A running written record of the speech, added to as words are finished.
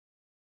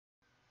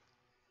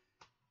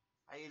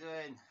How you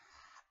doing?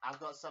 I've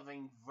got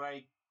something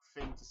very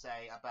thing to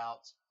say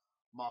about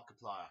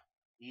Markiplier.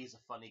 He is a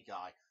funny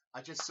guy.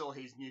 I just saw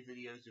his new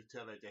videos with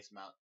Turbo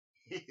Dismount.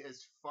 He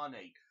is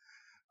funny.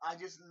 I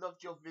just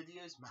loved your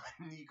videos,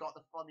 man. You got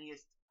the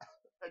funniest.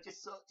 I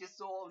just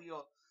saw all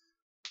your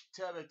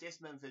Turbo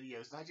Dismount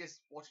videos, and I just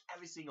watched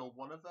every single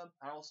one of them.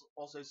 I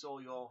also saw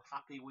your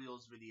Happy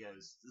Wheels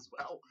videos as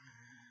well.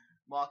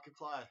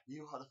 Markiplier,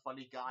 you are the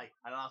funny guy,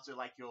 and I also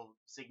like your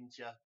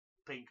signature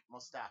pink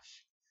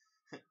mustache.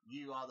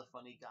 You are the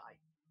funny guy.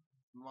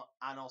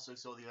 And also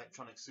saw the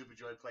Electronic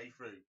Superjoy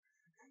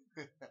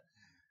playthrough.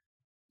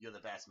 You're the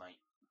best, mate.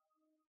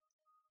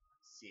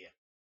 See ya.